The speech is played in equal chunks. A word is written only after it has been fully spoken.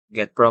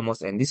Get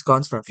promos and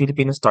discounts from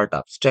Filipino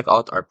startups. Check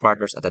out our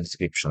partners at the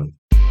description.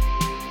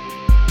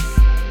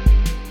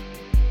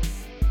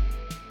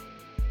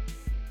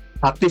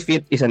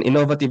 Actifit is an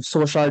innovative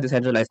social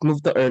decentralized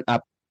move-to-earn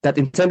app that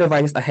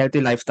incentivizes a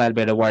healthy lifestyle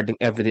by rewarding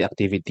everyday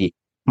activity.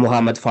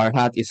 Muhammad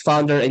Farhat is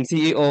founder and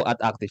CEO at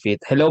Actifit.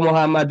 Hello,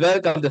 Muhammad.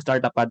 Welcome to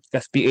Startup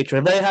Podcast PH.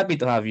 We're very happy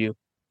to have you.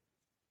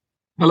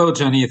 Hello,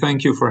 Jenny.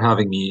 Thank you for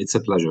having me. It's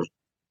a pleasure.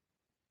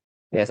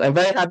 Yes, I'm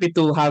very happy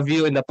to have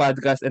you in the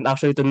podcast and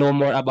actually to know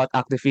more about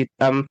Actifit.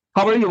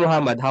 How are you,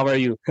 Muhammad? How are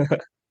you?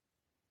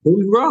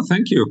 Doing well,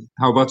 thank you.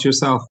 How about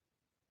yourself?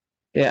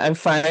 Yeah, I'm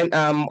fine.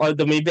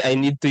 Although maybe I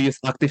need to use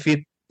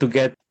Actifit to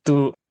get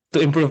to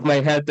improve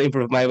my health, to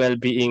improve my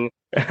well-being.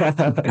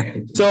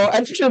 So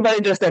I'm actually very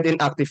interested in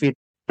Actifit,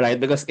 right?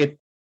 Because it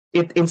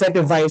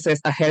incentivizes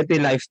a healthy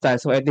lifestyle.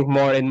 So I think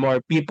more and more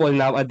people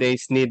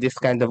nowadays need this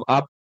kind of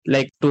app,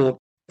 like to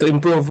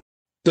improve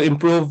to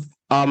improve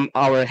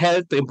our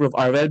health, to improve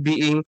our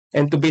well-being,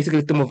 and to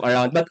basically to move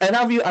around. But I'll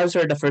have you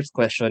answer the first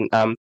question,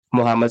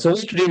 Mohammed. So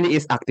what really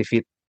is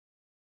Actifit?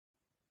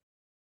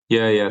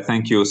 Yeah,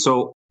 thank you.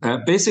 So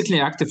basically,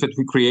 Actifit,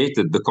 we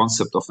created the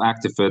concept of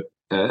Actifit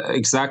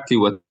exactly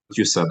what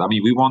you said. I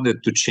mean, we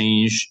wanted to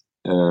change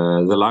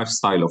the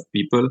lifestyle of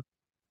people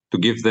to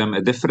give them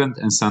a different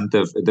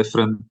incentive, a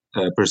different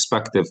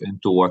perspective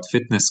into what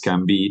fitness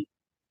can be,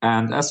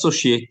 and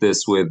associate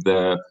this with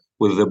the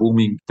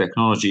booming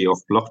technology of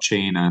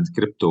blockchain and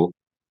crypto.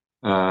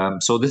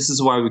 So this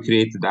is why we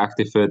created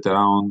Actifit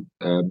around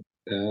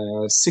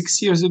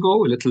 6 years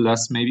ago, a little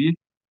less maybe.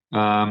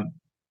 Um,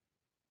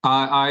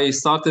 I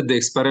started the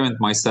experiment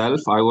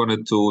myself. I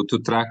wanted to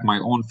track my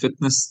own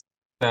fitness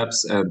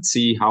steps and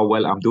see how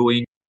well I'm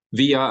doing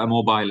via a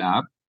mobile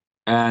app.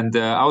 And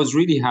I was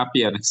really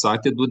happy and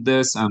excited with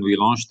this. And we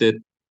launched it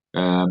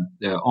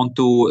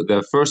onto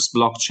the first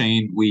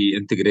blockchain we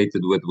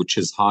integrated with, which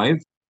is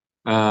Hive.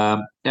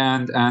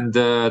 And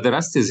the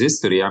rest is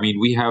history. I mean,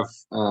 we have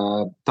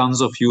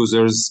tons of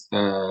users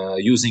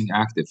using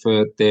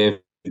Actifit. They've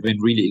been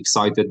really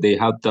excited. They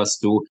helped us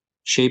to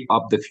shape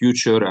up the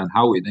future and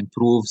how it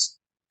improves,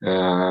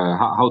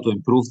 how to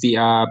improve the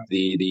app,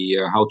 the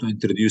how to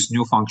introduce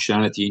new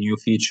functionality, new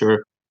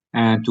feature,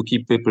 and to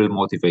keep people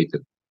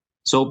motivated.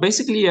 So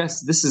basically,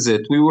 yes, this is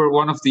it. We were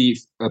one of the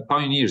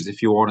pioneers,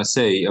 if you want to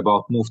say,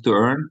 about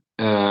Move2Earn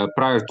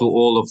prior to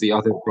all of the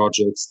other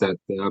projects that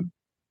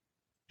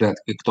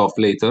kicked off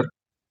later.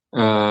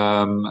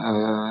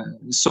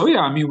 So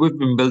yeah, I mean, we've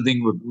been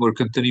building, we're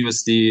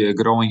continuously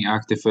growing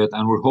Actifit,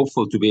 and we're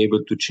hopeful to be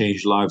able to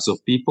change lives of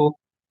people.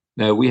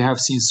 We have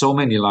seen so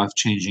many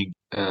life-changing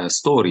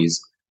stories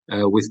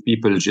with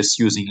people just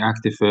using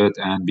Actifit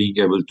and being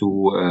able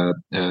to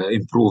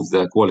improve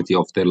the quality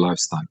of their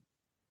lifestyle.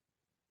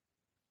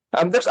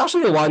 There's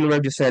actually one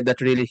word you said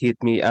that really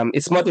hit me.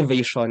 It's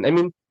motivation. I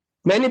mean,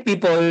 many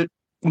people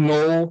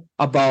know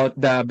about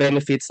the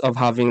benefits of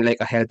having like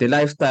a healthy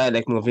lifestyle,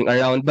 like moving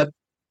around, but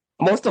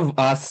most of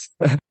us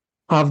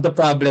have the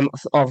problem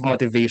of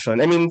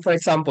motivation. I mean, for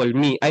example,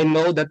 me, I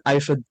know that I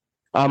should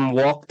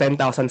walk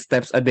 10,000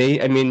 steps a day.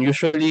 I mean,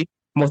 usually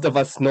most of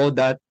us know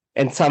that,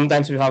 and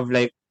sometimes we have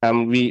like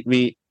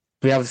we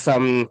have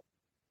some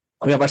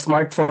we have our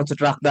smartphone to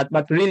track that,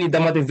 but really the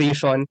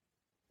motivation.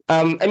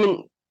 I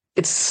mean,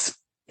 it's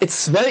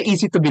it's very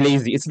easy to be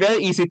lazy. It's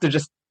very easy to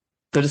just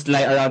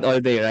lie around all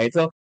day, right?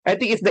 So I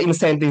think it's the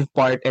incentive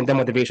part and the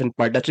motivation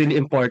part that's really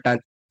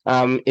important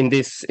in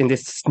this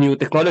new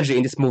technology,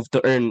 in this move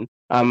to earn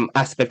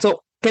aspect.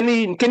 So can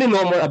you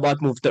know more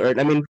about move to earn?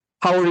 I mean,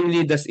 how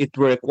really does it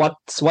work?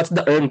 What's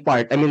the earn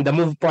part? I mean, the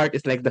move part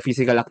is like the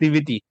physical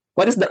activity.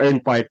 What is the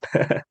earn part?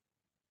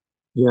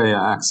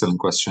 Yeah, excellent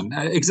question.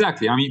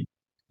 Exactly. I mean,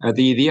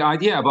 the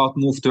idea about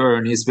Move to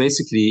Earn is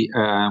basically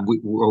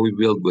what we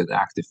build with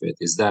Actifit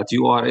is that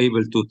you are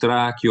able to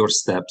track your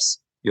steps,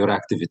 your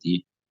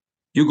activity.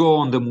 You go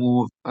on the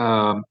move,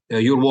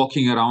 you're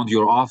walking around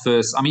your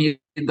office. I mean,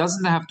 it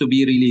doesn't have to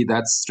be really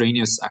that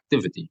strenuous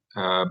activity.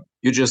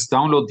 You just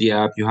download the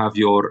app, you have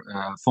your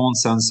phone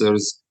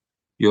sensors,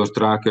 your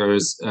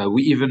trackers.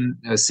 We even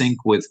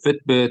sync with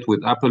Fitbit,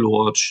 with Apple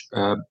Watch.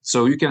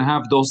 So you can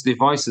have those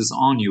devices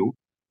on you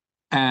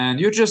and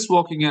you're just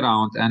walking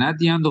around. And at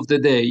the end of the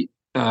day,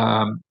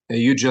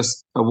 you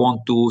just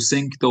want to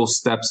sync those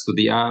steps to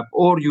the app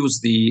or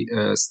use the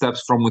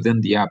steps from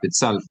within the app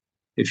itself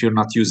if you're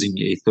not using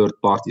a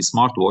third-party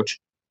smartwatch.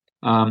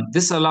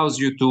 This allows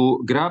you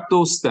to grab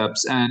those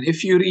steps, and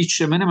if you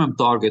reach a minimum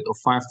target of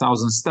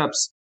 5,000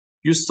 steps,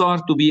 you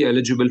start to be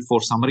eligible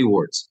for some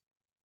rewards.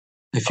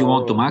 If you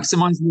want to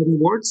maximize the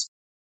rewards,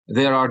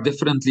 there are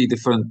different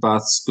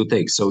paths to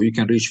take. So you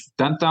can reach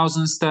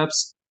 10,000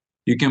 steps,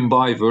 you can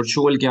buy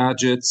virtual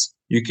gadgets,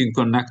 you can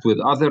connect with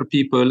other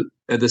people.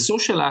 The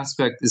social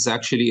aspect is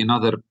actually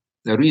another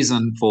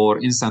reason for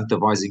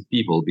incentivizing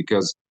people,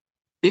 because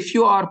if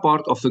you are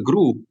part of a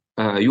group,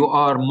 you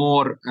are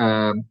more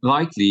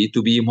likely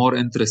to be more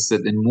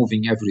interested in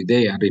moving every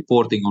day and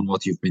reporting on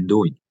what you've been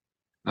doing.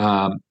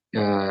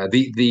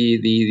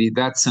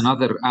 that's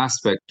another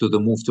aspect to the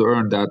move to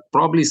earn that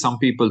probably some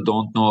people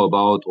don't know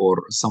about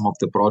or some of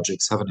the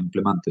projects haven't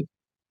implemented.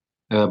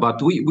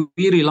 But we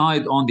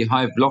relied on the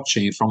Hive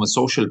blockchain from a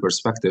social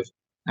perspective,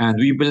 and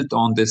we built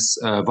on this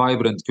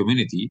vibrant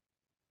community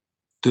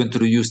to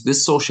introduce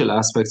this social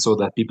aspect so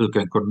that people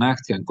can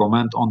connect, can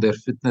comment on their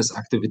fitness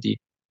activity.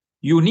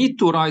 You need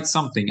to write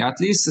something,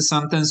 at least a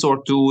sentence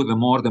or two, the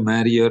more the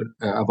merrier,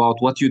 about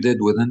what you did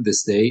within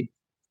this day.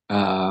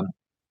 Uh,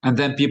 and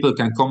then people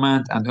can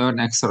comment and earn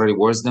extra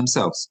rewards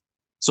themselves.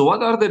 So,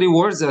 what are the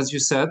rewards? As you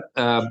said,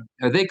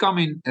 they come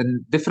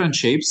in different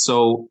shapes.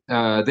 So,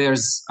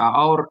 there's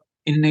our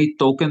innate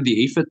token,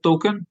 the AFIT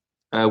token,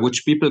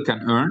 which people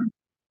can earn.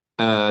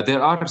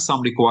 There are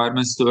some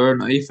requirements to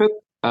earn AFIT.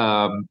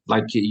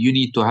 Like you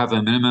need to have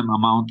a minimum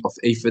amount of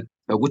AFIT,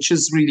 which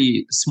is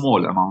really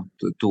small amount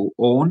to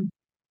own.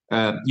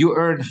 You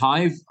earn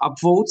Hive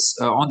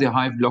upvotes on the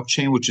Hive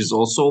blockchain, which is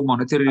also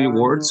monetary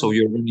reward. So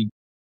you're earning.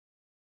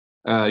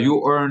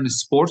 You earn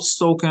sports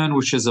token,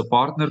 which is a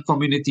partner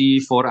community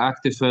for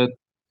Actifit.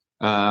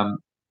 Um,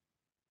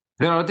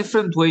 there are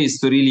different ways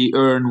to really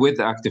earn with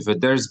Actifit.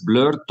 There's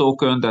Blur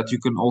token that you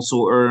can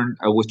also earn,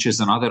 which is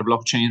another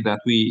blockchain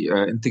that we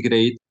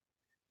integrate.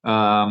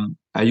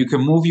 You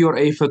can move your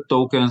AFIT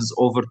tokens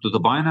over to the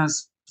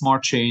Binance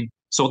Smart Chain.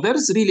 So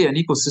there's really an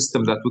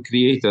ecosystem that we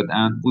created,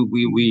 and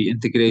we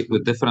integrate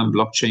with different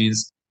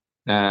blockchains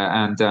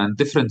and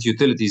different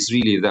utilities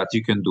really that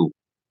you can do.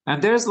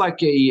 And there's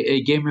like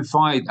a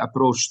gamified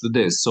approach to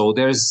this. So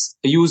there's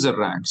a user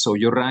rank. So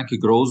your rank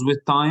grows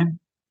with time.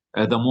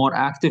 The more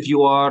active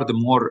you are, the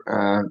more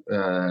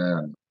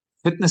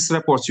fitness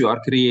reports you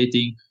are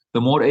creating, the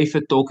more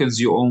AFIT tokens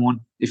you own.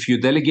 If you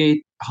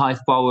delegate Hive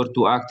power to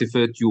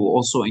Actifit, you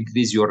also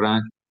increase your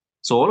rank.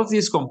 So all of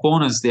these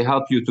components, they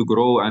help you to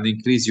grow and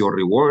increase your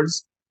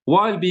rewards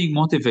while being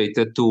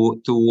motivated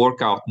to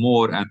work out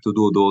more and to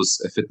do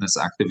those fitness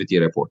activity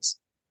reports.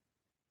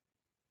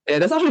 Yeah,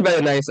 that's actually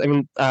very nice. I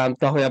mean,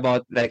 talking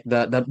about like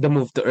the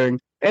move to earn,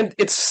 and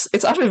it's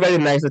actually very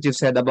nice that you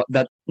said about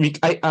that. We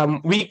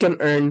can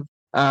earn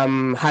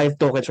Hive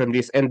tokens from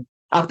this, and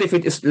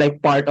Actifit is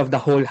like part of the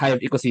whole Hive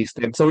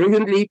ecosystem. So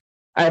recently,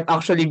 I've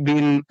actually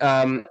been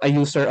a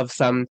user of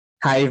some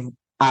Hive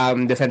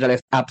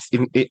decentralized apps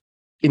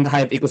in the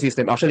Hive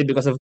ecosystem. Actually,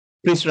 because of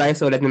Chris Rice.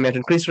 So let me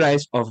mention Chris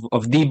Rice of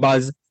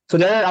DBuzz. So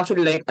there are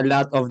actually like a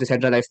lot of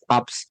decentralized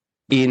apps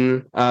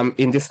in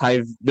this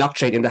Hive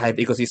blockchain in the Hive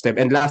ecosystem.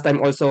 And last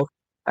time also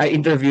I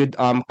interviewed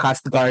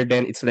Cast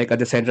Garden. It's like a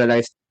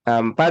decentralized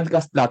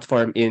podcast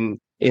platform in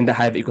the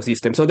Hive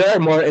ecosystem. So there are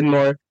more and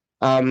more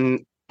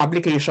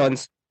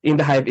applications in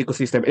the Hive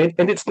ecosystem.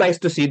 And it's nice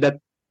to see that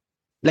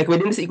like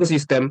within this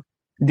ecosystem,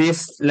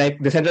 this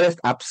like decentralized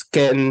apps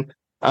can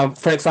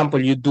for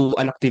example, you do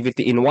an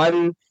activity in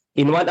one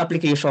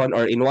application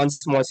or in one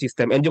small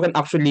system, and you can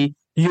actually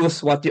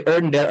use what you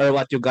earned there or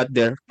what you got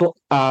there to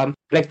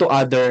like to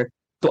other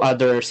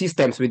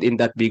systems within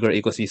that bigger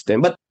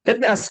ecosystem. But let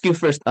me ask you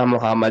first,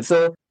 Muhammad.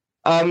 So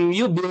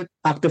you built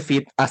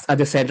Actifit as a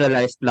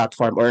decentralized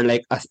platform or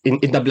like as in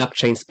the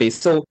blockchain space.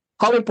 So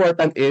how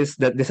important is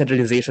the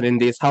decentralization in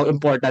this? How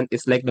important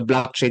is like the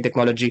blockchain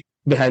technology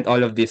behind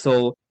all of this?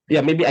 So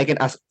yeah, maybe I can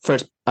ask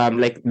first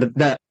like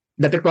the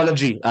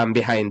technology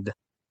behind.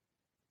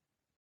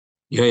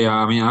 Yeah,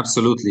 I mean,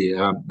 absolutely.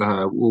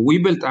 We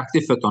built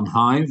Actifit on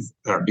Hive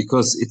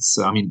because it's,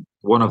 I mean,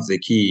 one of the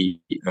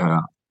key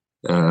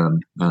um,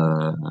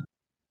 uh,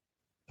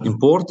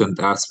 important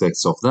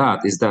aspects of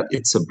that is that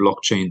it's a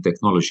blockchain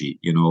technology.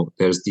 You know,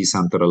 there's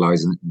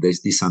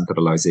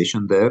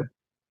decentralization there.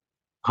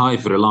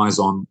 Hive relies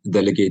on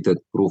delegated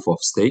proof of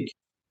stake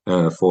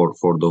for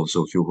those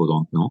of you who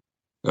don't know.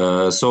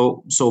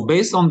 So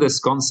based on this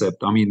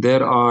concept, I mean,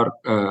 there are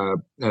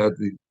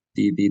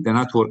the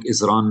network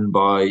is run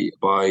by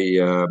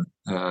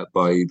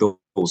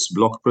those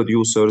block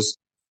producers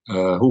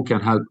who can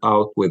help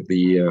out with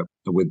the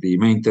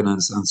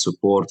maintenance and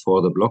support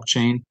for the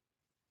blockchain.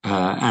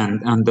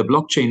 And the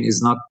blockchain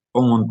is not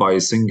owned by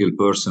a single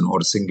person or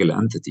a single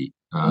entity.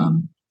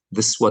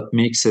 This is what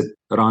makes it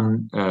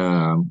run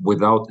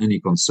without any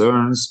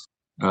concerns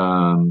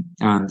and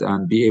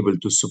be able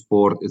to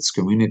support its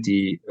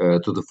community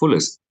to the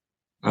fullest.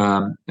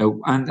 And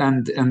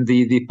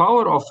the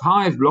power of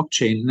Hive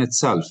blockchain in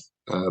itself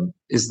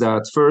is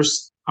that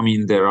first, I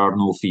mean, there are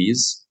no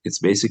fees. It's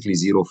basically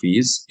zero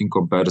fees in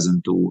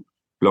comparison to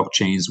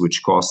blockchains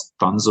which cost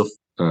tons of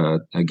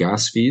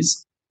gas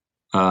fees.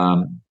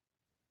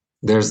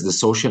 There's the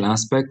social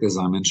aspect, as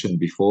I mentioned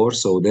before.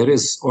 So there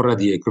is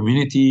already a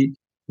community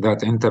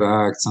that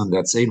interacts and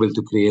that's able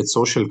to create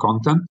social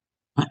content.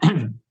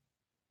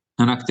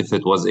 And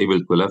Actifit was able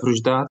to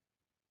leverage that.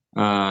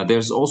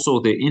 There's also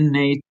the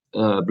innate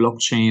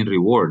blockchain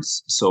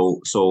rewards. So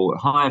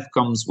Hive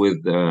comes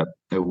with a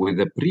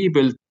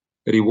pre-built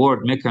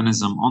reward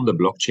mechanism on the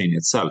blockchain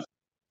itself.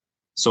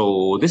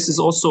 So this is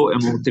also a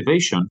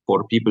motivation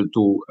for people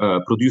to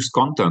produce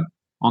content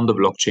on the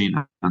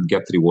blockchain and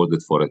get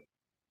rewarded for it.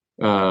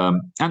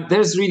 And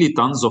there's really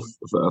tons of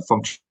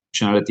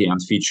functionality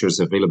and features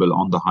available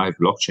on the Hive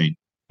blockchain.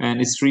 and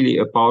it's really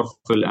a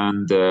powerful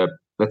and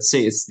let's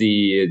say it's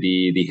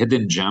the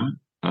hidden gem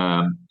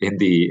in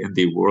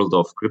the world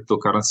of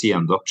cryptocurrency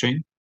and blockchain.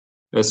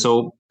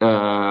 So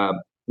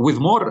with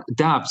more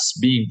dApps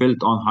being built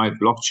on Hive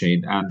blockchain,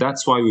 and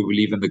that's why we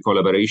believe in the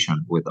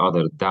collaboration with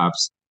other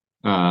dApps.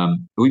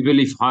 We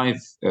believe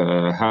Hive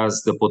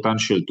has the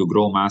potential to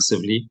grow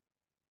massively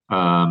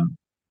um,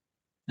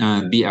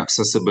 and be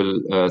accessible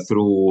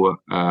through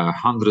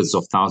hundreds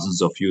of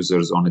thousands of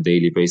users on a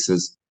daily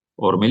basis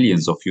or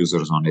millions of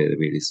users on a daily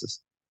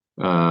basis.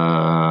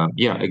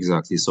 Yeah,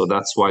 exactly. So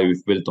that's why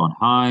we've built on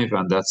Hive,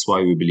 and that's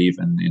why we believe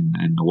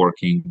in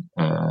working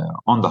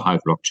on the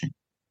Hive blockchain.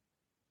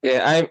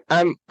 Yeah,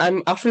 I'm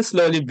actually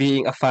slowly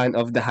being a fan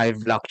of the Hive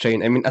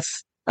blockchain. I mean,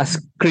 as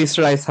Chris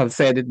Rice have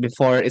said it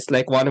before, it's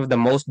like one of the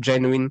most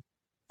genuine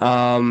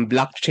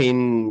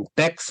blockchain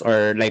techs,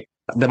 or like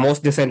the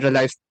most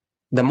decentralized,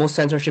 the most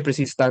censorship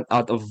resistant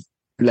out of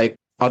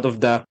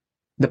the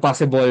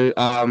possible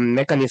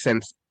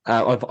mechanisms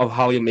of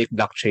how you make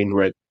blockchain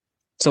work.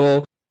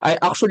 So I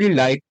actually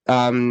like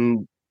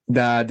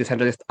the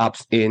decentralized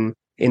apps in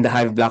the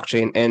Hive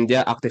blockchain, and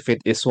yeah, Actifit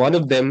is one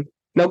of them.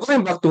 Now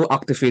going back to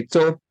Actifit,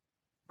 so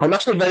I'm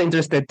actually very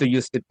interested to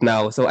use it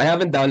now. So I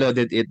haven't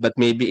downloaded it, but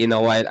maybe in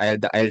a while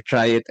I'll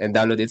try it and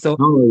download it. So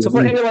No,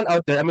 for anyone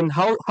out there, I mean,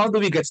 how do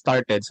we get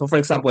started? So for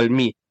example,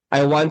 me,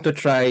 I want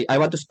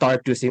to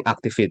start using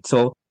Actifit.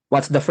 So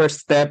what's the first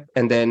step,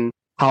 and then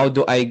how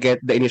do I get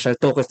the initial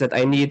tokens that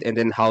I need, and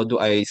then how do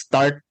I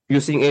start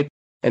using it,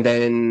 and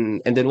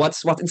then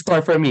what's in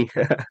store for me?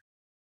 yeah,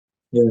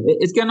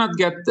 it cannot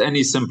get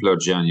any simpler,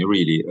 Jenny,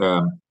 really.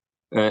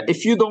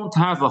 If you don't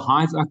have a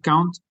Hive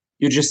account,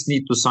 you just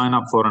need to sign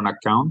up for an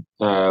account.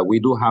 We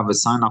do have a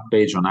sign up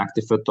page on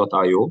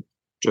actifit.io,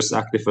 just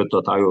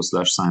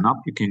actifit.io/sign up.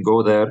 You can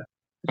go there.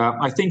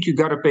 I think you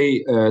got to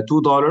pay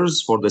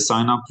 $2 for the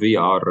sign up via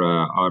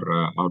our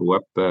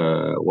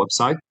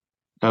website.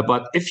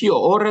 But if you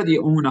already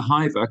own a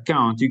Hive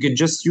account, you can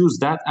just use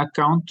that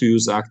account to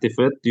use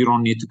Actifit. You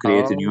don't need to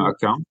create a new Oh,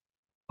 account.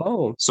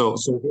 oh, So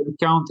the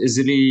account is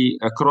really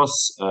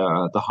across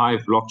the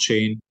Hive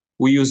blockchain.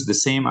 We use the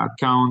same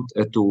account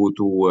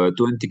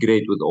to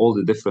integrate with all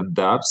the different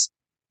dApps.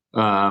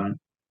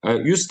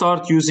 You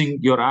start using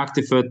your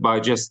Actifit by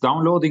just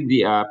downloading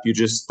the app. You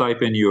just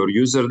type in your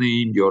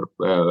username,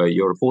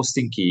 your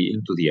hosting key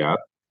into the app,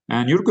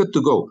 and you're good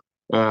to go.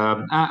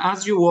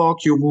 As you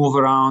walk, you move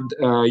around.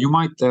 You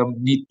might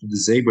need to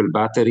disable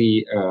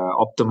battery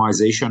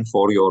optimization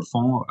for your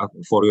phone,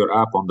 for your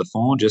app on the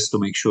phone, just to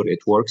make sure it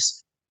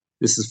works.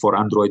 This is for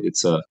Android.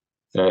 It's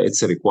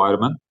a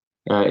requirement.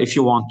 If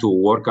you want to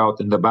work out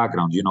in the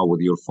background,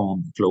 with your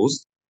phone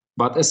closed.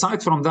 But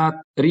aside from that,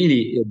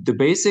 really, the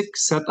basic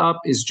setup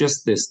is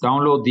just this: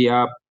 download the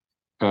app,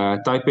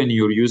 type in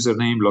your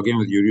username, log in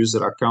with your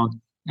user account,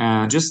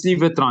 and just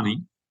leave it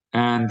running.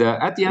 And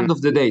at the mm, end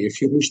of the day,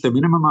 if you reach the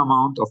minimum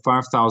amount of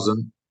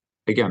 5,000,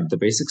 again, the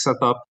basic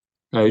setup,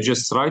 you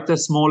just write a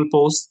small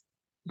post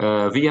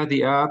via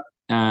the app,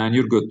 and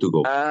you're good to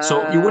go.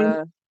 So you will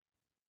uh,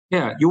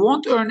 yeah, you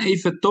won't earn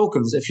AFIT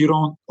tokens if you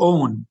don't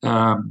own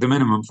the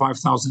minimum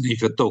 5,000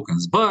 AFIT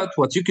tokens. But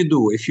what you can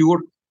do, if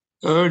you're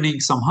earning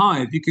some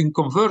Hive, you can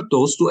convert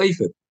those to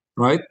AFIT,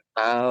 right?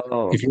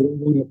 oh, If you don't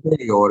want to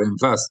pay or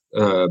invest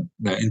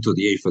into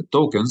the AFIT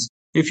tokens,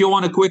 if you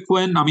want a quick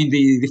win, I mean,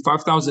 the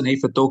 5,000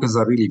 AFIT tokens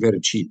are really very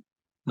cheap.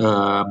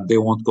 They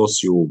won't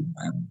cost you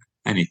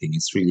anything.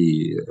 It's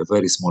really a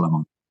very small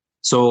amount.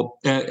 So,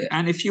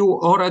 and if you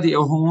already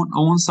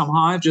own some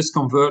Hive, just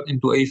convert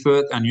into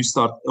AFIT and you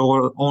start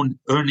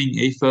earning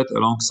AFIT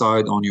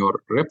alongside on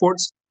your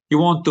reports. You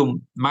want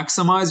to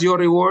maximize your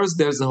rewards.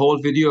 There's a whole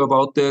video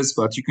about this,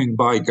 but you can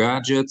buy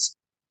gadgets.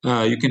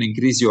 You can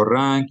increase your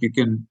rank. You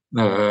can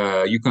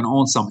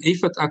own some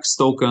AFIT X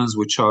tokens,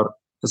 which are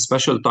a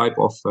special type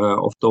of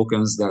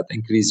tokens that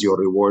increase your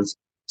rewards.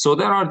 So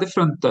there are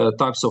different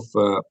types of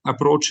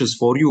approaches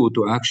for you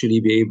to actually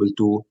be able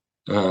to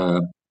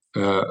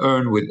uh,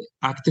 earn with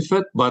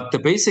Actifit. But the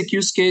basic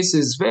use case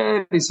is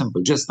very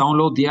simple. Just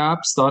download the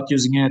app, start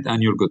using it,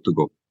 and you're good to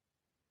go.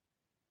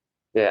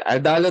 yeah, I'll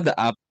download the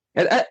app.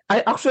 And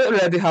I actually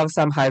already have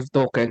some Hive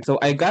tokens. So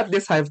I got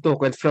this Hive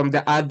tokens from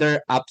the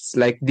other apps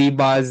like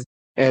Dbuzz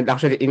and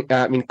actually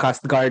in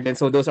Cast Garden.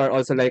 So those are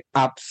also like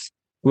apps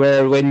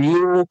where when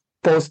you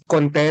post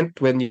content,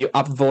 when you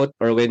upvote,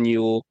 or when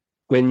you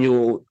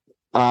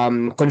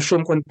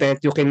consume content,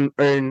 you can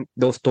earn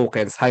those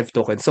tokens, Hive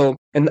tokens. So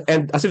and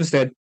as you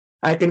said,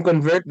 I can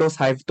convert those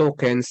Hive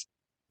tokens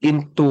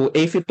into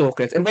AFI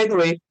tokens. And by the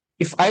way,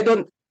 if I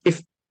don't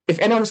if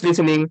anyone's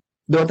listening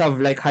don't have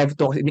like Hive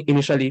token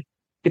initially,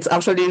 it's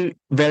actually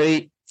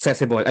very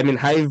accessible. I mean,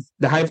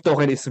 the Hive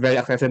token is very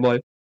accessible.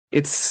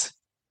 It's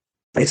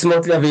it's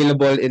mostly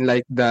available in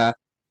like the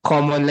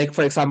common, like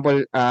for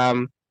example,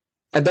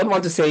 I don't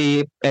want to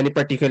say any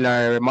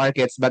particular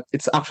markets, but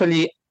it's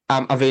actually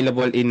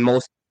available in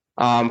most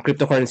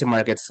cryptocurrency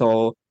markets.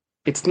 So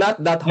it's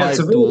not that Yeah, it's hard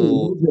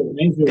available to in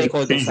major take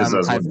hold of exchanges some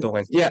as well. Hive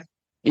tokens. Yeah,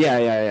 yeah,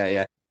 yeah, yeah,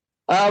 yeah.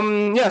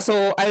 Yeah.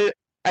 So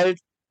I'll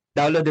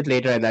download it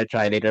later and I'll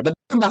try later. But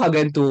come back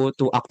again to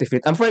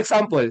Actifit. For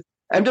example,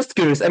 I'm just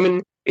curious. I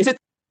mean, is it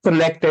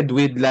connected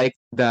with like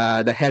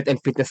the health and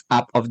fitness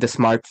app of the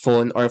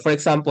smartphone, or for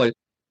example,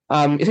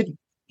 is it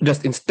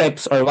just in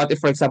steps, or what if,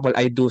 for example,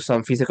 I do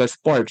some physical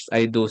sports,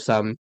 I do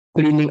some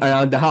cleaning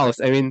around the house?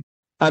 I mean,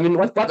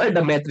 what are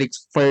the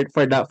metrics for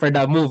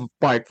the move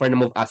part, for the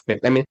move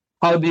aspect? I mean,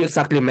 how do you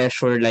exactly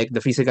measure like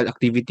the physical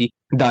activity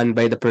done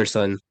by the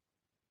person?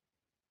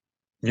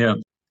 Yeah.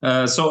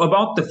 So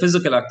about the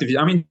physical activity,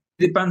 I mean,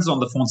 it depends on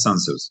the phone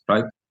sensors,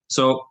 right?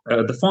 So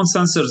the phone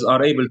sensors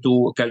are able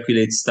to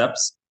calculate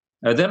steps.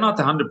 They're not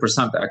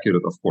 100%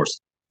 accurate, of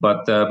course,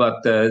 but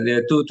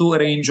to a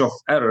range of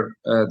error,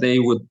 they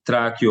would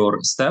track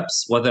your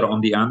steps, whether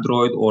on the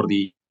Android or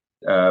the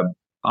uh,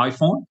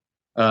 iPhone.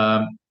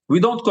 We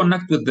don't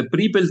connect with the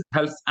pre-built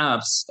health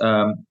apps.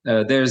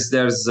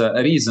 There's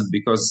a reason,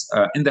 because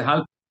in the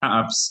health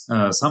apps,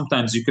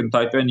 sometimes you can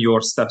type in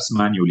your steps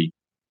manually,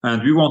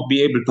 and we won't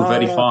be able to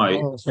verify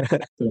Oh,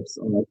 steps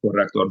are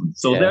correct or not.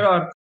 So yeah. there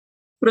are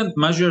different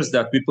measures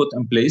that we put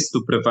in place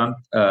to prevent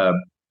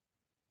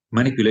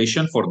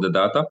manipulation for the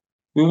data.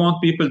 We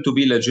want people to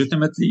be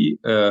legitimately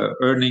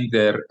earning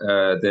their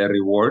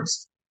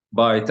rewards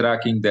by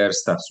tracking their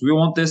steps. We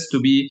want this to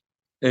be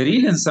a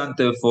real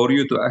incentive for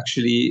you to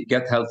actually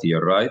get healthier,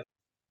 right?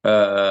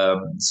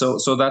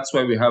 So that's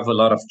why we have a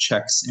lot of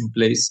checks in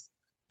place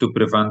to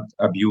prevent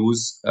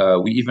abuse.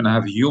 We even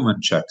have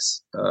human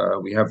checks.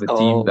 We have a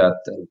team Oh. that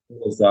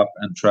follows up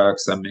and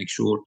tracks and makes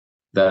sure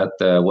that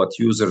what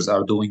users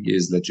are doing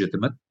is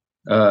legitimate.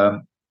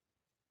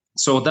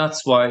 So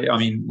that's why, I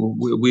mean,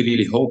 we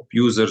really hope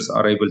users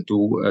are able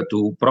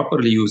to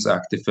properly use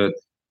Actifit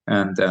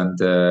and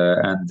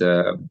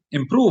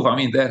improve, I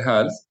mean, their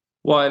health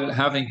while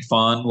having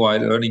fun,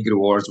 while earning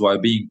rewards, while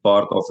being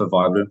part of a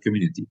vibrant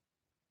community.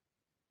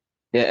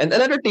 Yeah, and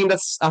another thing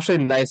that's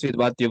actually nice with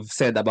what you've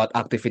said about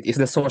Actifit is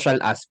the social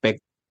aspect.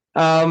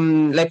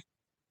 Like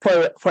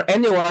for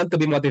anyone to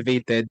be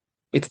motivated,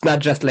 it's not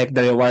just like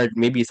the reward.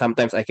 Maybe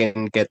sometimes I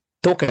can get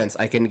tokens,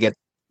 I can get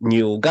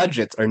new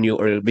gadgets or new,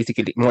 or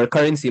basically more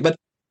currency. But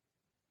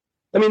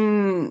I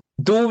mean,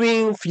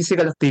 doing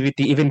physical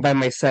activity even by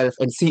myself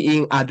and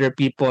seeing other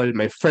people,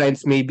 my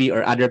friends maybe,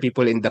 or other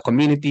people in the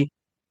community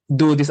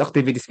do these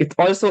activities, it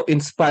also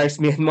inspires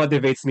me and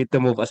motivates me to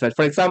move as well.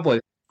 For example,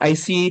 I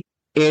see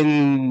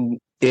in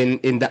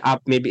the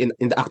app, maybe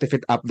in the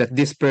Activate app, that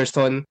this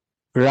person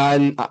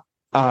ran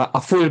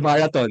a full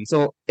marathon.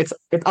 So it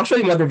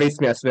actually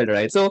motivates me as well,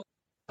 right? So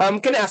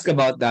can I ask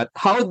about that?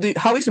 How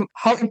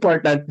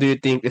important do you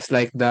think is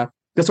like the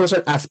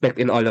social aspect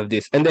in all of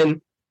this? And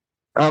then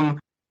um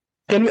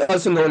can we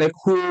also know like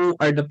who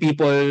are the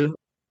people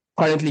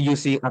currently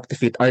using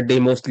Actifit? Are they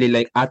mostly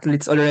like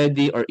athletes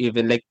already, or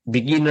even like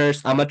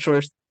beginners,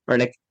 amateurs, or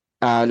like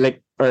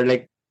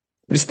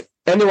just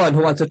anyone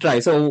who wants to try?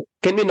 So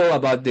can we know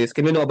about this?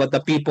 Can we know about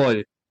the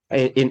people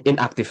in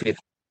Actifit?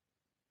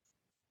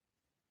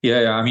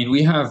 Yeah, I mean,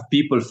 we have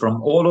people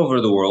from all over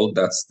the world.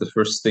 That's the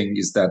first thing,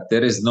 is that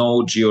there is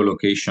no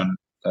geolocation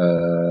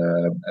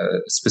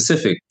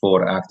specific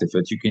for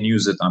Actifit. You can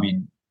use it, I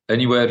mean,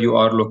 anywhere you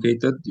are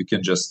located, you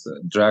can just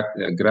grab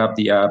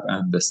the app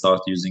and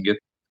start using it.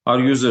 Our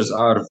users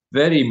are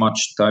very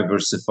much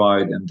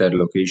diversified in their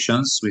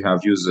locations. We have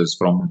users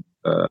from,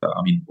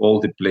 I mean, all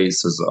the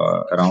places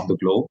around the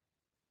globe.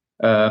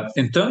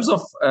 In terms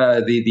of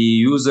the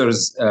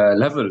users'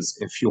 levels,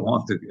 if you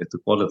want to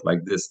call it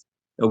like this,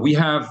 we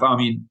have, I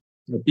mean,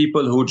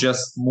 people who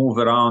just move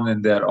around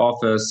in their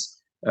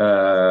office.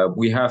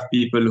 We have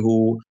people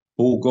who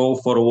go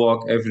for a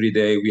walk every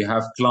day. We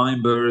have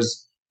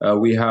climbers.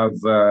 We have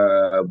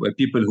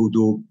people who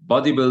do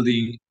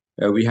bodybuilding.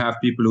 We have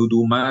people who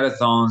do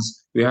marathons.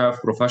 We have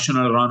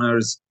professional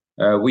runners.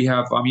 We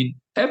have, I mean,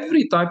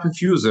 every type of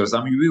users.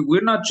 I mean,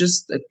 we're not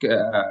just,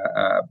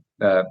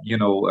 you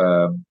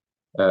know,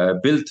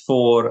 built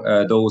for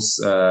those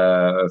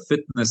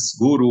fitness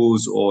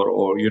gurus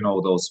or you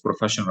know, those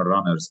professional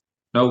runners.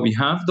 Now we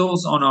have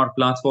those on our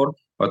platform,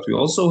 but we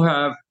also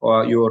have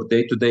your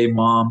day-to-day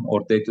mom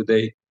or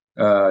day-to-day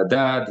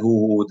dad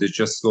who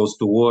just goes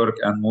to work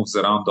and moves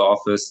around the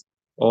office,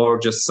 or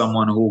just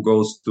someone who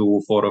goes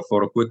to for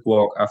a quick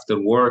walk after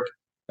work,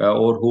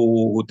 or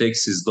who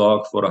takes his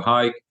dog for a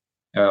hike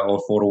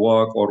or for a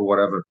walk or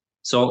whatever.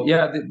 So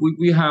yeah,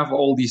 we have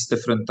all these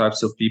different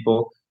types of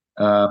people.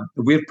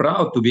 We're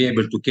proud to be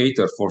able to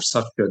cater for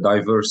such a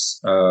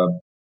diverse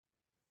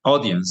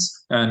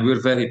audience, and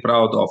we're very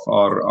proud of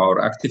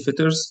our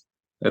activators.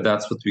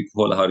 That's what we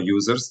call our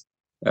users.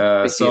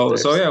 So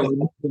Visitors. yeah,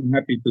 we're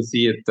happy to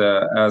see it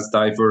as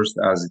diverse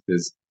as it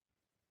is.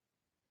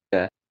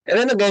 Yeah. And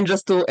then again,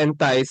 just to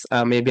entice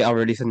maybe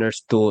our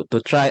listeners to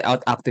try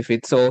out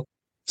Actifit. So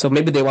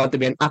maybe they want to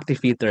be an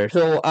Activator.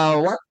 So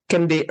what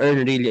can they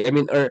earn really? I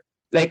mean, or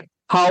like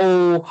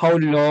how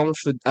long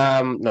should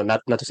no,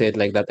 not to say it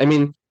like that. I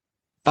mean,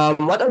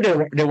 what are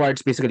the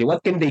rewards basically?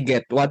 What can they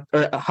get? What,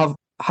 or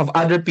have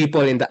other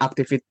people in the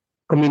Actifit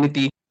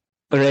community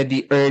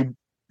already earned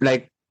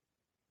like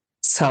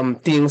some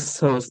things?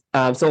 So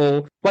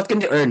what can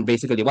they earn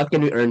basically? What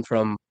can we earn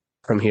from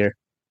from here?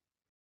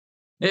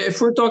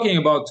 If we're talking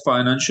about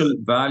financial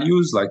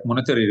values like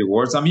monetary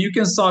rewards, I mean, you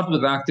can start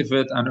with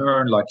Activate and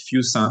earn like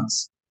few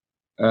cents.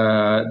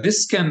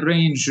 This can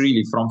range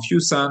really from few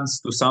cents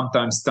to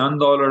sometimes $10,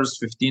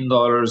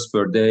 $15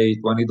 per day,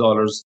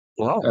 $20.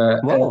 Wow. Uh, uh,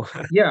 Wow.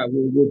 yeah,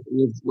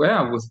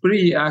 with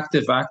pretty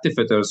active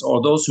activators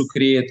or those who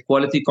create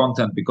quality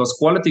content because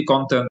quality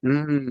content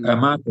Mm.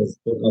 matters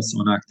for us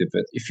on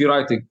Activate. If you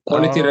write a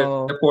quality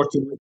Oh. report,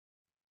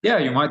 yeah,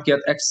 you might get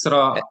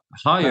extra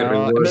higher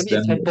rewards Maybe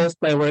if I than. post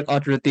my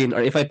workout routine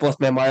or if I post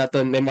my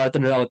marathon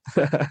route.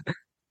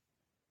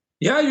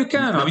 Yeah, you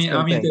can. That's I mean,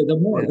 content. the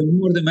Yeah.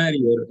 more the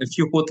merrier. If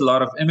you put a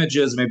lot of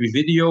images, maybe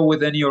video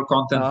within your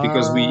content,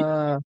 because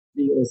Ah.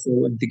 we also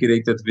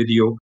integrated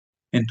video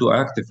into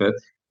Actifit.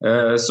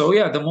 So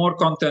yeah, the more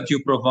content you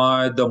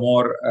provide, the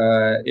more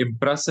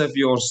impressive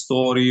your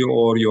story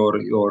or your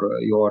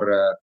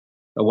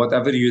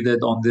whatever you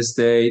did on this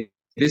day.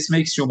 This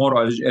makes you more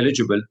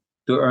eligible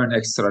to earn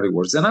extra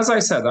rewards. And as I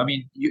said, I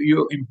mean,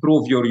 you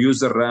improve your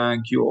user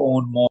rank, you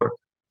own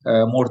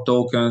more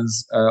tokens.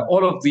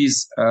 All of these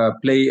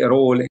play a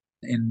role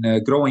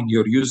in growing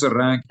your user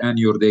rank and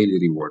your daily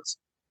rewards.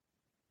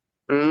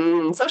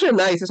 It's actually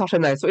nice. It's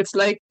actually nice. So it's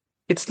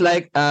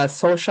like a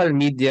social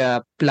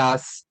media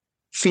plus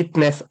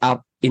fitness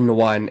app in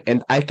one,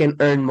 and I can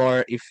earn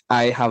more if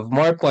I have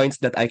more points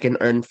that I can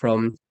earn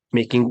from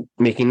making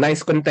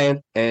nice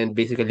content and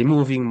basically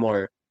moving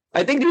more.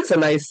 I think it's a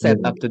nice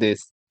setup to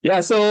this.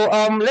 Yeah, so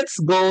let's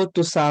go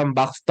to some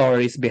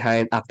backstories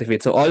behind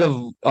Activate. So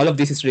all of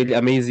this is really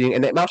amazing,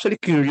 and I'm actually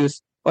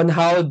curious on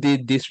how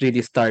did this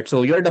really start.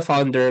 So you're the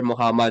founder,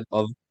 Muhammad,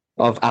 of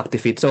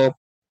Activate. So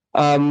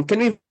can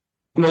we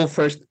know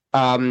first,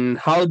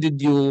 how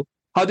did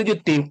you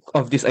think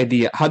of this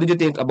idea? How did you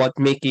think about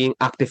making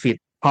Actifit?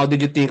 How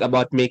did you think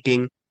about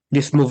making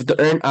this move to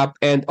earn up?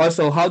 And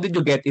also, how did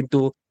you get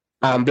into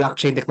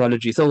blockchain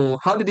technology? So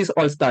how did this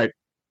all start?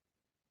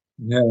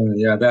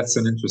 Yeah, that's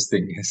an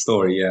interesting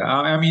story. Yeah,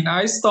 I mean,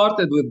 I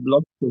started with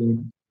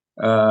blockchain,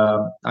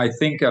 I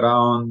think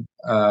around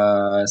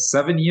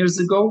 7 years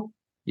ago.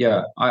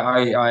 Yeah,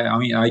 I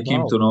mean, I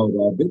came Wow. to know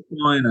about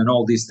Bitcoin and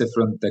all these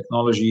different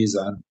technologies,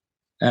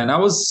 and I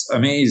was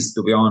amazed,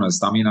 to be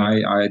honest. I mean,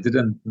 I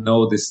didn't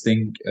know this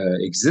thing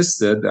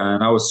existed,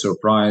 and I was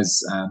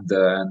surprised and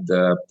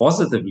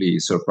positively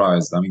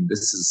surprised. I mean,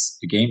 this is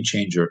a game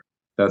changer.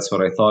 That's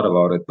what I thought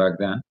about it back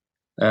then.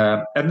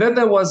 And then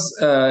there was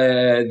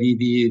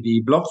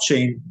the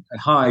blockchain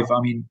Hive. I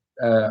mean,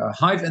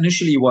 Hive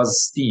initially was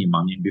Steam.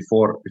 I mean,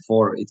 before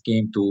it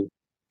came to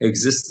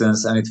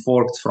existence, and it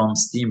forked from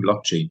Steam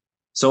blockchain.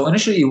 So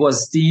initially it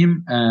was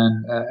Steam,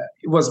 and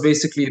it was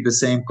basically the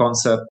same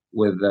concept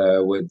with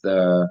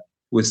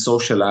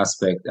social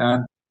aspect.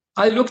 And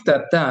I looked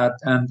at that,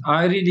 and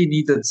I really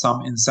needed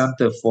some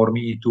incentive for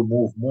me to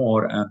move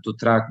more and to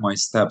track my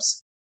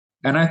steps.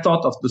 And I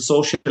thought of the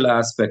social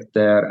aspect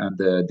there and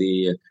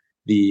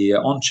the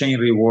on-chain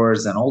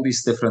rewards and all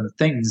these different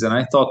things. And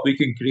I thought we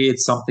can create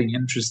something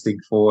interesting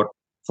for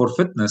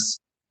fitness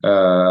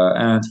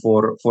and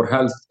for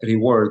health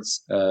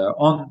rewards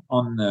on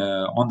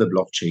the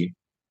blockchain.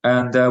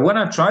 And when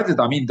I tried it,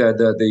 I mean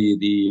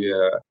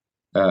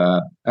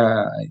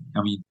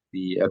I mean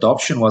the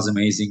adoption was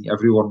amazing.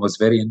 Everyone was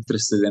very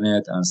interested in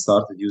it and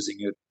started using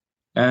it.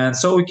 And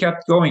so we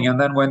kept going. And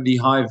then when the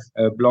Hive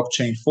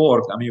blockchain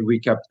forked, I mean, we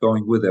kept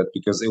going with it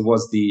because it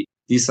was the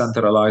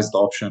decentralized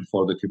option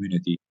for the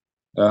community.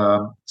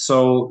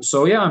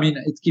 So yeah, I mean,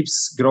 it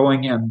keeps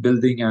growing and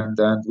building, and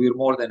we're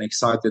more than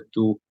excited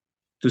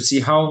to see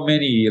how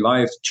many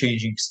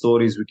life-changing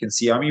stories we can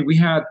see. I mean, we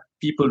had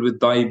people with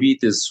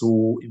diabetes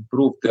who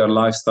improved their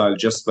lifestyle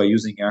just by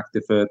using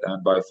Actifit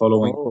and by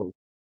following Oh.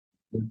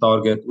 the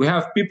target. We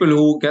have people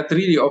who get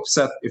really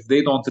upset if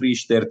they don't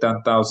reach their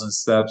 10,000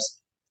 steps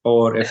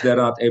or if they're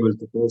not able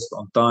to post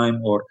on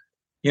time, or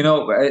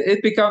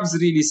it becomes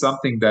really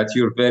something that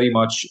you're very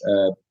much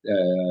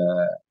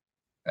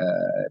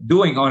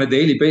doing on a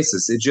daily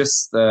basis. It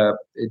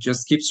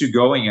just keeps you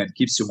going and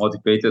keeps you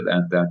motivated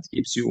and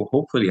keeps you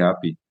hopefully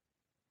happy.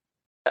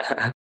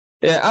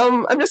 Yeah,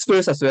 I'm just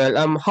curious as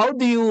well. How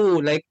do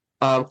you like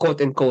quote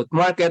unquote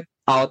market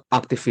out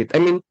Actifit? I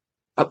mean,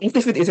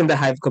 Actifit is in the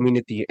Hive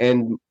community,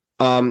 and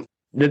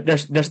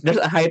there's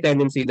a high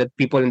tendency that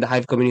people in the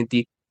Hive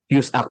community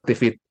use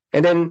Actifit,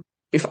 and then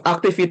if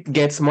Actifit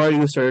gets more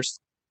users,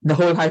 the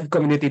whole Hive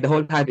community, the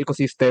whole Hive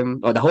ecosystem,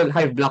 or the whole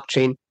Hive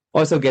blockchain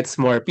also gets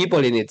more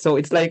people in it. So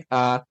it's like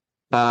a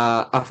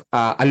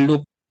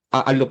loop,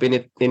 a loop in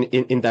it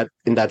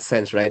in that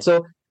sense, right?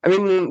 So I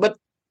mean, but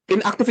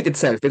in Activate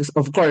itself, because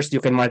of course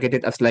you can market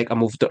it as like a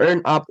move to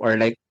earn app or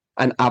like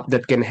an app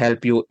that can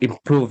help you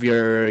improve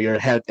your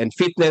health and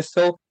fitness.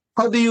 So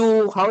how do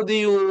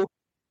you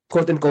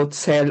quote unquote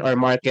sell or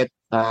market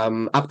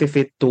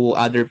Activate to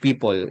other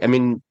people? I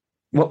mean,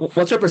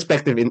 what's your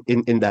perspective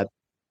in that?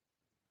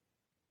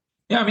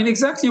 Yeah, I mean,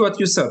 exactly what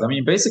you said. I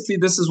mean, basically,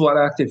 this is what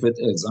Actifit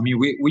is. I mean,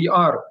 we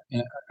are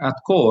at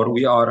core,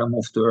 we are a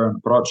Move to Earn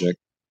project,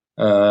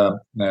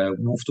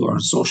 Move to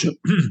Earn social,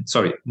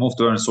 sorry, Move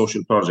to Earn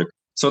social project.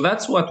 So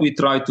that's what we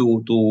try to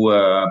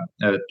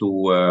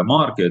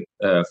market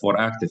for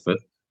Actifit.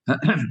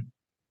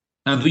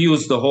 And we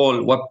use the whole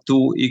Web2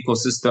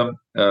 ecosystem,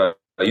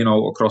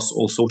 across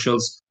all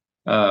socials.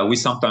 We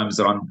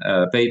sometimes run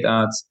paid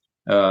ads.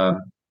 Uh,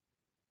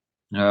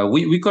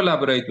 we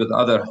collaborate with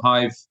other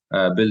Hive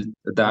built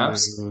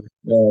dApps. Mm,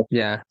 Uh,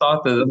 yeah.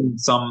 Started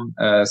some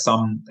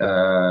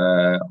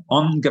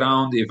on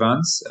ground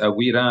events.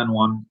 We ran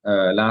one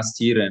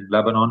last year in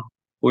Lebanon.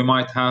 We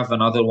might have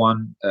another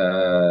one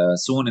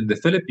soon in the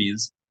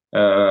Philippines,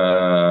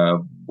 uh,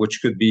 which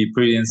could be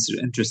pretty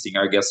interesting,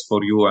 I guess, for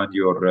you and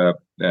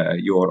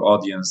your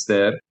audience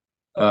there.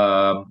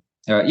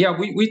 Yeah,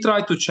 we try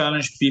to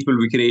challenge people.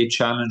 We create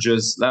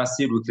challenges. Last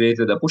year, we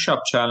created a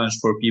push-up challenge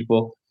for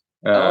people,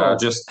 Oh,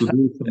 just to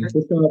do some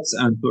push-ups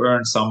and to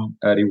earn some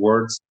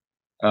rewards.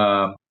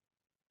 Um,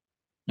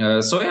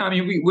 so yeah, I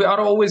mean, we are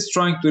always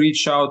trying to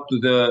reach out to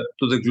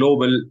the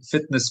global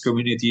fitness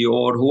community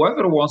or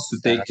whoever wants to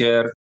yeah. take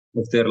care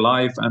of their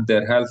life and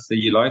their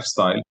healthy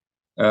lifestyle.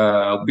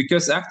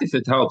 Because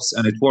Actifit helps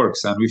and it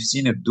works, and we've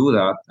seen it do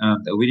that,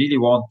 and we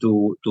really want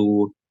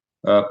to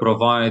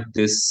provide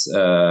this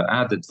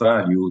added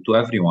value to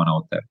everyone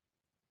out there.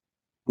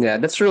 Yeah,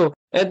 that's true.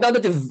 And now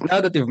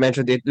that you've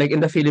mentioned it, like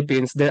in the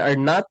Philippines, there are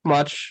not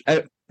much.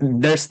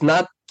 There's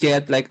not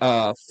yet like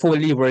a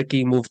fully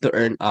working move to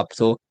earn up.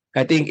 So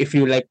I think if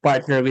you like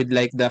partner with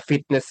like the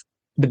fitness,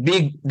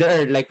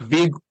 there are like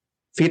big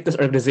fitness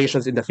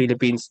organizations in the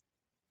Philippines.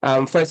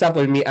 For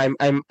example, me,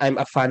 I'm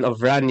a fan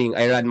of running.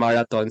 I run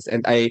marathons,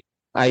 and I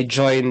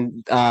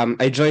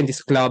joined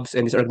these clubs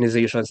and these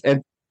organizations, and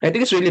I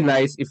think it's really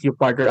nice if you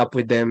partner up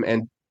with them.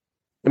 And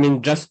I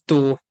mean, just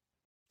to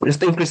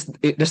increase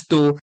just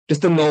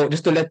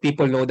to let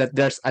people know that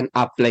there's an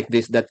app like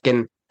this that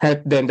can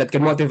help them, that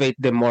can motivate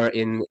them more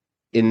in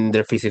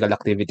their physical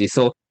activity.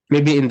 So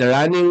maybe in the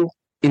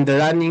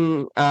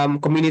running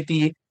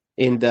community,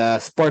 in the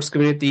sports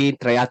community,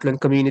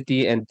 triathlon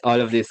community, and all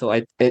of this. So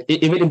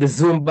even in the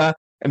Zumba,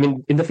 I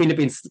mean, in the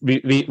Philippines,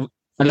 we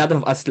a lot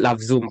of us love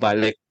Zumba,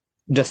 like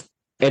just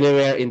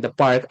anywhere in the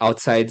park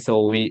outside,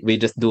 so we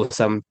just do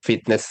some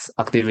fitness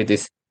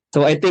activities.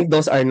 So I think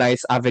those are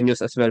nice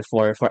avenues as well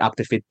for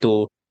Actifit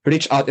to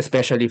reach out,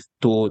 especially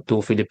to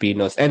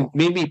Filipinos, and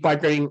maybe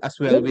partnering as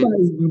well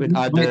Zumba with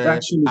might other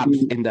actually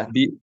apps in the.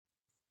 be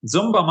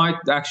Zumba might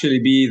actually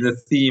be the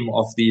theme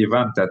of the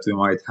event that we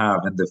might have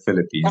in the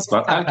Philippines,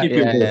 but I'll Yeah, keep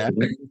you yeah,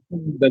 posted.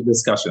 The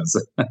discussions.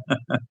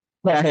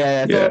 yeah,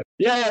 yeah. Yeah. So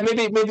yeah,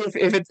 maybe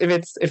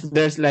if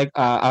there's like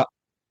a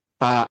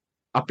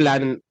a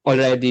plan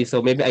already,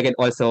 so maybe I can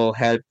also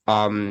help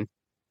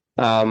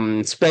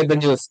spread the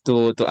news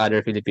to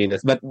other Filipinos.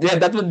 But yeah,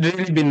 that would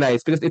really be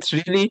nice because it's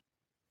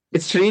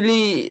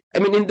really, I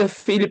mean, in the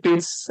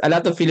Philippines, a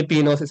lot of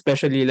Filipinos,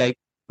 especially like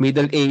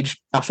middle age,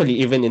 actually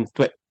even in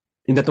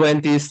the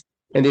 20s,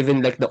 and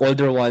even like the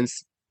older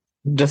ones,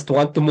 just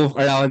want to move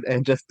around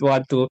and just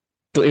want to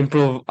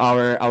improve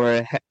our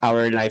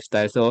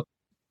lifestyle. So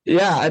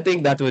yeah, I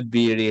think that would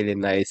be really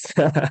nice.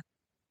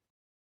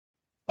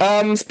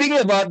 Speaking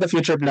about the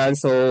future plans,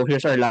 so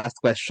here's our last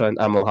question,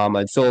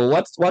 Mohammed. So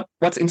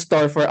what's in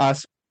store for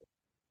us?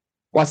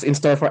 What's in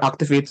store for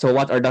Actifit? So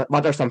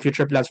what are some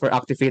future plans for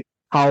Actifit?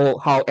 How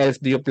else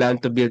do you plan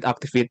to build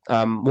Actifit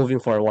moving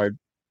forward?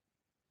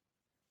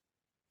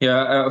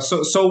 Yeah,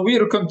 so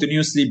we're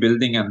continuously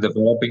building and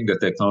developing the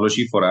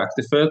technology for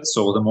Actifit.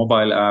 So the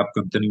mobile app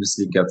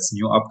continuously gets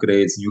new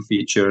upgrades, new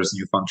features,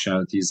 new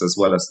functionalities, as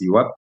well as the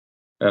web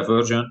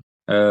version.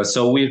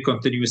 So we're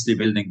continuously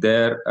building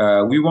there.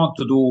 We want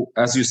to do,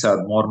 as you said,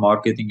 more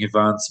marketing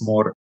events,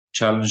 more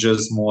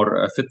challenges,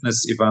 more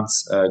fitness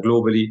events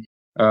globally.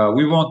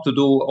 We want to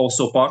do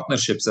also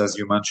partnerships, as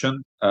you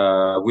mentioned.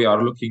 We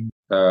are looking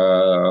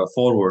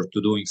forward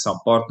to doing some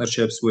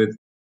partnerships with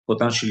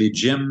potentially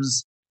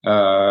gyms,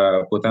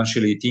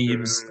 potentially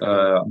teams.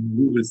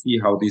 We will see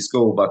how these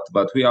go,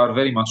 but we are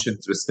very much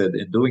interested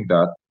in doing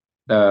that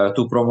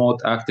to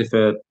promote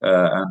Actifit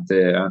and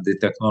the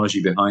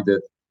technology behind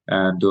it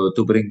and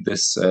to bring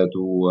this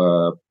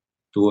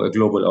to a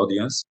global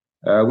audience.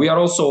 We are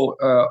also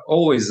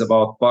always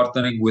about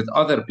partnering with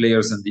other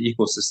players in the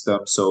ecosystem.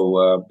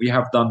 So we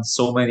have done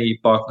so many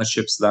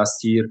partnerships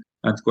last year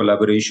and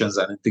collaborations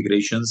and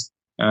integrations,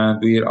 and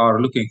we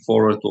are looking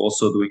forward to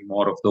also doing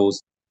more of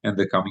those in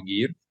the coming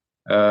year.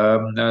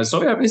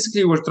 So yeah,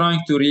 basically we're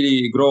trying to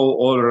really grow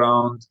all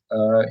around,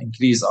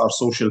 increase our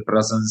social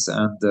presence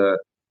and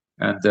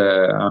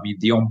I mean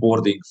the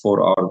onboarding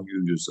for our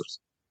new users.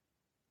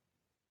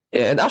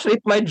 Yeah, and actually,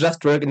 it might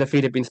just work in the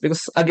Philippines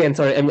because, again,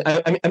 sorry,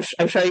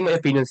 I'm sharing my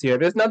opinions here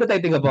because now that I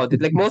think about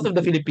it, like most of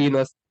the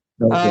Filipinos,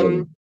 Okay.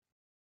 um,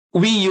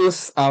 we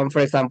use for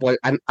example,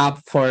 an app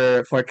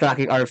for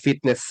tracking our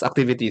fitness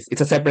activities.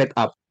 It's a separate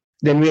app.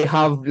 Then we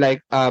have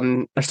like a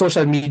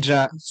social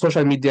media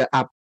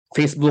app,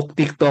 Facebook,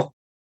 TikTok,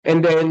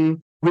 and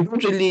then we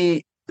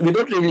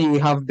don't really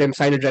have them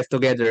synergized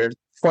together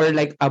for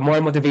like a more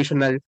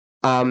motivational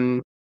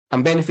um,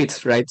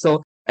 benefits, right?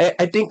 So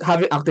I think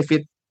having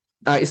Actifit,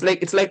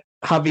 it's like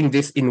having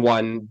this in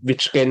one,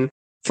 which can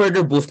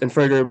further boost and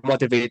further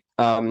motivate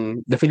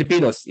the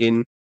Filipinos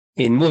in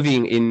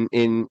moving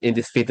in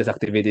this fitness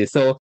activity.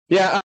 So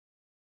yeah,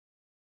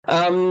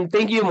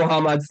 thank you,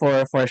 Muhammad,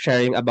 for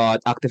sharing about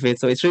Activate.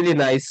 So it's really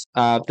nice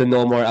to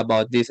know more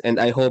about this, and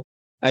I hope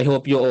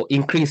you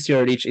increase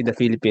your reach in the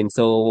Philippines.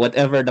 So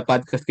whatever the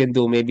podcast can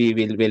do, maybe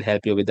will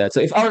help you with that. So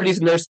if our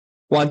listeners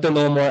want to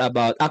know more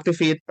about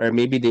Activate, or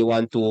maybe they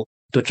want to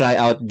try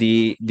out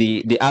the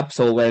app,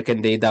 so where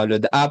can they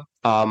download the app?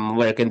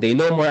 Where can they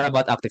know more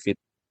about Activate?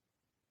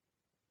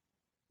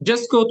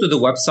 Just go to the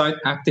website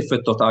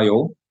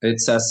actifit.io.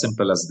 It's as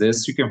simple as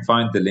this. You can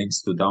find the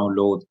links to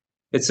download.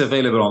 It's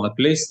available on the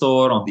Play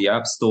Store, on the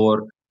App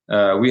Store.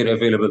 We're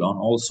available on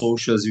all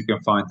socials. You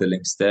can find the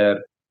links there.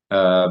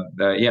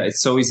 Yeah,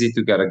 it's so easy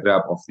to get a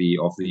grab of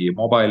the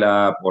mobile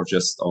app or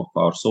just of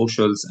our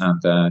socials,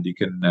 and you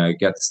can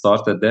get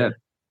started there.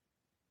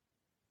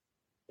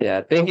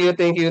 Yeah, thank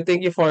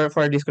you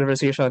for this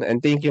conversation,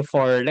 and thank you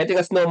for letting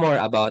us know more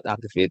about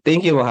Activate.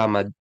 Thank you,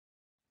 Muhammad.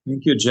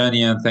 Thank you,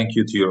 Jenny, and thank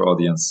you to your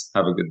audience.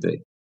 Have a good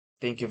day.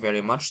 Thank you very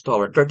much to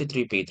our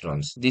 33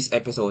 patrons. This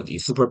episode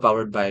is super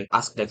powered by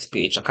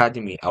AskDexPH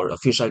Academy, our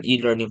official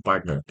e-learning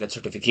partner. Get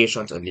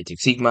certifications on Lean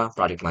Six Sigma,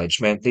 project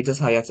management, data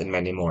science, and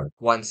many more.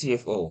 One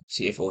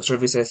CFO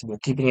services,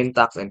 bookkeeping and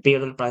tax, and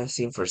payroll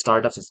processing for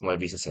startups and small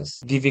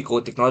businesses. DV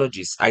Code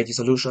Technologies, IT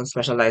solutions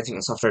specializing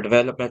in software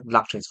development,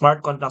 blockchain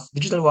smart contracts,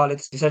 digital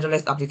wallets,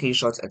 decentralized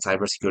applications, and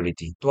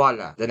cybersecurity.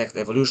 Tuala, the next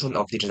evolution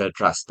of digital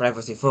trust.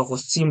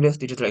 Privacy-focused, seamless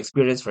digital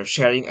experience for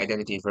sharing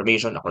identity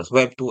information across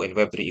Web 2 and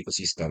Web 3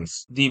 ecosystems.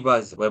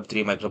 Divas,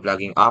 Web3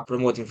 microblogging app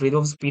promoting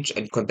freedom of speech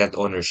and content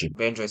ownership.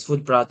 Benjoy's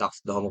Food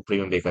Products, the home of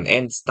premium bacon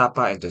ends,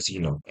 tapa and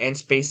tocino. And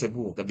Space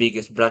Cebu, the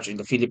biggest branch in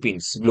the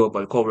Philippines,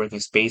 global co-working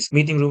space,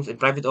 meeting rooms and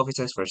private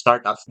offices for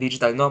startups,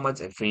 digital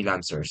nomads, and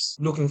freelancers.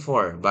 Looking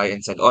for buy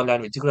and sell online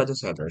with Sigurado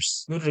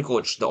sellers.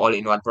 NutriCoach, the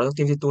all-in-one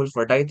productivity tool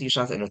for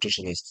dietitians and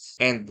nutritionists.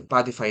 And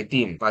Podify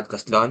Team,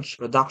 podcast launch,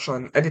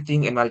 production,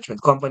 editing, and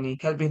management company,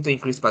 helping to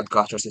increase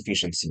podcasters'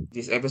 efficiency.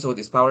 This episode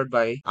is powered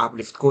by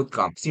Uplift Code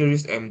Camp,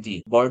 Serious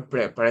MD, Board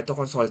Prep, Pareto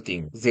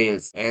Consulting,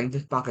 Zales, and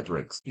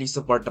Pocketworks. Please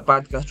support the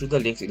podcast through the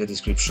links in the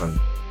description.